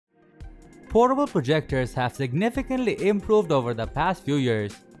portable projectors have significantly improved over the past few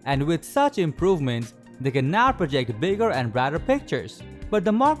years, and with such improvements, they can now project bigger and brighter pictures. But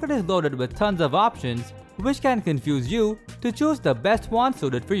the market is loaded with tons of options, which can confuse you to choose the best one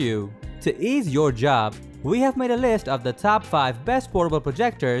suited for you. To ease your job, we have made a list of the top 5 best portable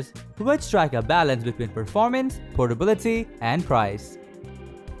projectors which strike a balance between performance, portability, and price.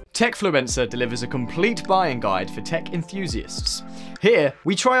 Techfluencer delivers a complete buying guide for tech enthusiasts. Here,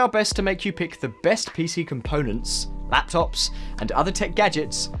 we try our best to make you pick the best PC components, laptops, and other tech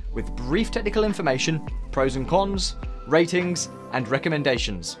gadgets with brief technical information, pros and cons, ratings, and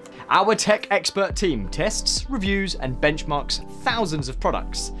recommendations. Our tech expert team tests, reviews, and benchmarks thousands of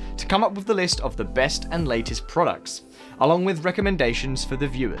products to come up with the list of the best and latest products, along with recommendations for the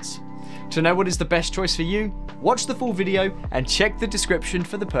viewers. To know what is the best choice for you, watch the full video and check the description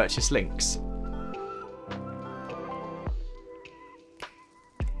for the purchase links.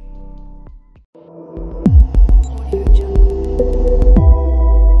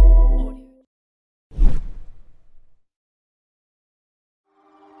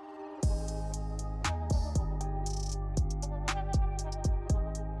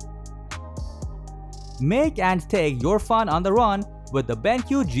 Make and take your fun on the run with the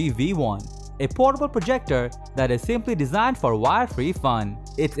BenQ GV1, a portable projector that is simply designed for wire-free fun.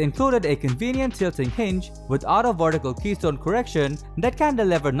 It's included a convenient tilting hinge with auto-vertical keystone correction that can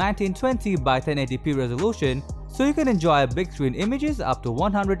deliver 1920 by 1080p resolution, so you can enjoy big screen images up to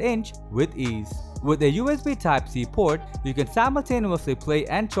 100-inch with ease. With a USB Type-C port, you can simultaneously play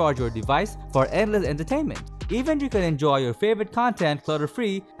and charge your device for endless entertainment. Even you can enjoy your favorite content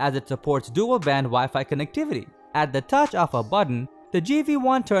clutter-free as it supports dual-band Wi-Fi connectivity. At the touch of a button, the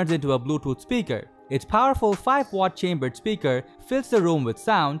GV1 turns into a Bluetooth speaker. Its powerful 5-watt chambered speaker fills the room with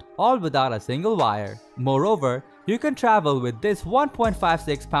sound, all without a single wire. Moreover, you can travel with this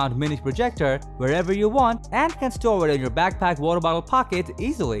 1.56-pound mini projector wherever you want and can store it in your backpack water bottle pocket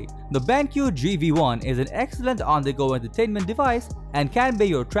easily. The BenQ GV1 is an excellent on-the-go entertainment device and can be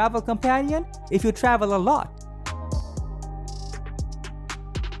your travel companion if you travel a lot.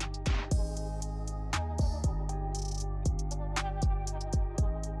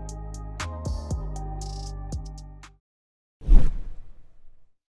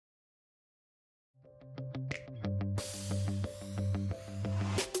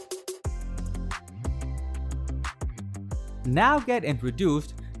 Now get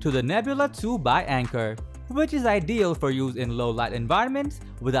introduced to the Nebula 2 by Anker, which is ideal for use in low light environments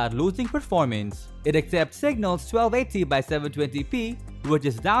without losing performance. It accepts signals 1280 by 720p, which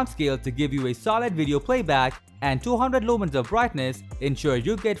is downscaled to give you a solid video playback, and 200 lumens of brightness ensure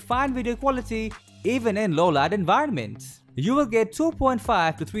you get fine video quality even in low light environments. You will get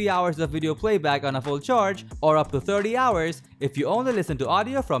 2.5 to 3 hours of video playback on a full charge, or up to 30 hours if you only listen to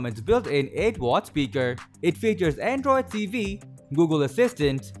audio from its built-in 8-watt speaker. It features Android TV, Google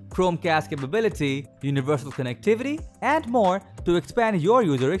Assistant, Chromecast capability, universal connectivity, and more to expand your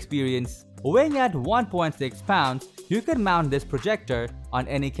user experience. Weighing at 1.6 pounds, you can mount this projector on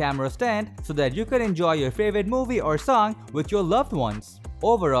any camera stand so that you can enjoy your favorite movie or song with your loved ones.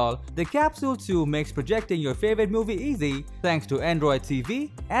 Overall, the Capsule 2 makes projecting your favorite movie easy thanks to Android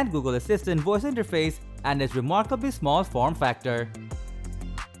TV and Google Assistant voice interface and its remarkably small form factor.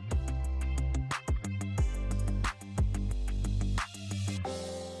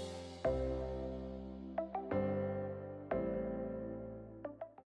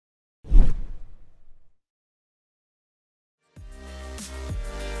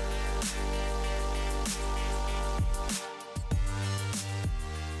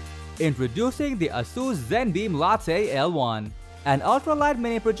 Introducing the Asus ZenBeam Latte L1, an ultralight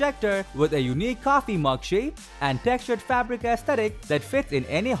mini projector with a unique coffee mug shape and textured fabric aesthetic that fits in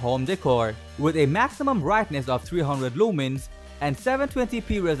any home decor. With a maximum brightness of 300 lumens and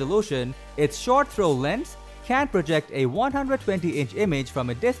 720p resolution, its short throw lens can project a 120-inch image from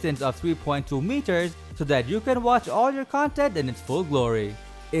a distance of 3.2 meters so that you can watch all your content in its full glory.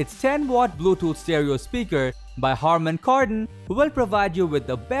 Its 10-watt Bluetooth stereo speaker by Harman Kardon will provide you with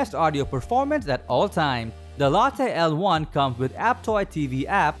the best audio performance at all times. The Latte L1 comes with Aptoide TV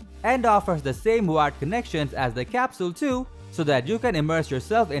app and offers the same wired connections as the Capsule 2 so that you can immerse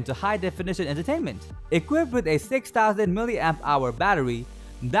yourself into high-definition entertainment. Equipped with a 6000 mAh battery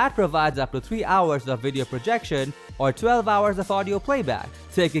that provides up to 3 hours of video projection or 12 hours of audio playback.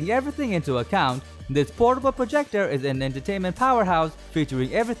 Taking everything into account, this portable projector is an entertainment powerhouse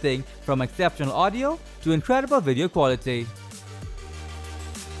featuring everything from exceptional audio to incredible video quality.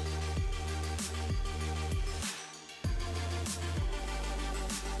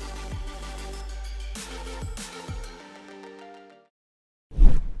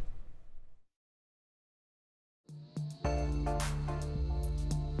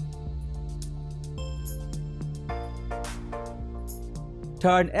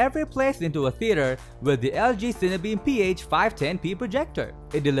 Turn every place into a theater with the LG Cinebeam PH510P projector.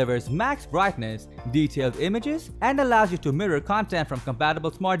 It delivers max brightness, detailed images, and allows you to mirror content from compatible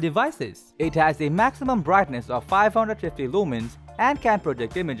smart devices. It has a maximum brightness of 550 lumens and can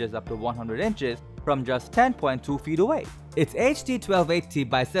project images up to 100 inches from just 10.2 feet away. Its HD 1280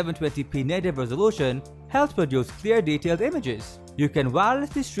 by 720p native resolution helps produce clear, detailed images. You can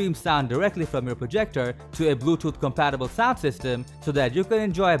wirelessly stream sound directly from your projector to a Bluetooth-compatible sound system so that you can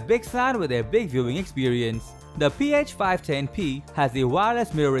enjoy a big sound with a big viewing experience. The PH510P has a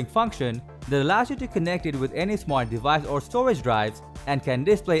wireless mirroring function that allows you to connect it with any smart device or storage drives and can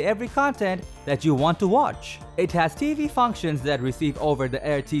display every content that you want to watch. It has TV functions that receive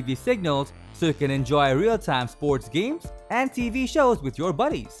over-the-air TV signals so you can enjoy real-time sports games and TV shows with your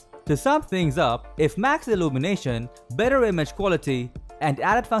buddies. To sum things up, if max illumination, better image quality, and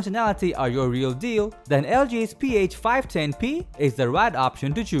added functionality are your real deal, then LG's PH510P is the right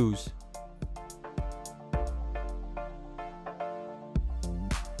option to choose.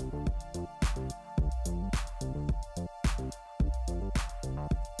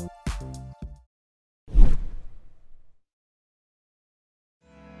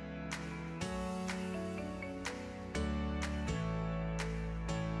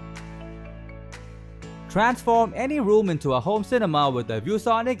 Transform any room into a home cinema with the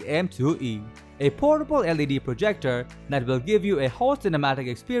ViewSonic M2E, a portable LED projector that will give you a whole cinematic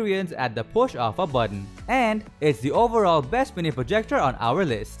experience at the push of a button. And it's the overall best mini projector on our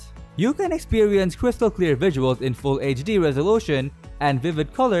list. You can experience crystal clear visuals in full HD resolution and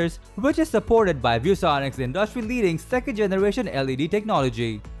vivid colors, which is supported by ViewSonic's industry-leading second-generation LED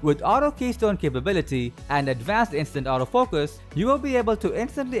technology. With auto keystone capability and advanced instant autofocus, you will be able to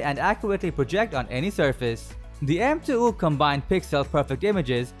instantly and accurately project on any surface. The M2U combined pixel-perfect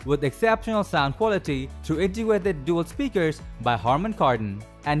images with exceptional sound quality through integrated dual speakers by Harman Kardon.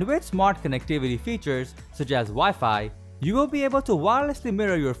 And with smart connectivity features such as Wi-Fi, you will be able to wirelessly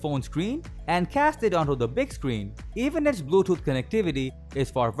mirror your phone screen and cast it onto the big screen. Even its Bluetooth connectivity is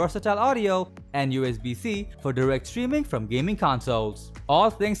for versatile audio and USB-C for direct streaming from gaming consoles.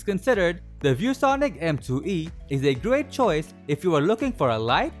 All things considered, the ViewSonic M2E is a great choice if you are looking for a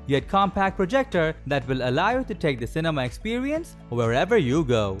light yet compact projector that will allow you to take the cinema experience wherever you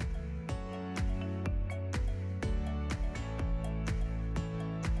go.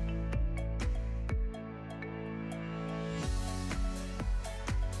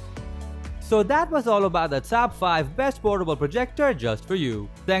 So that was all about the top 5 best portable projector just for you.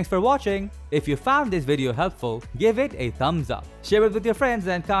 Thanks for watching. If you found this video helpful, give it a thumbs up. Share it with your friends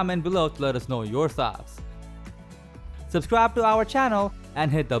and comment below to let us know your thoughts. Subscribe to our channel and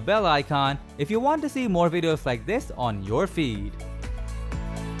hit the bell icon if you want to see more videos like this on your feed.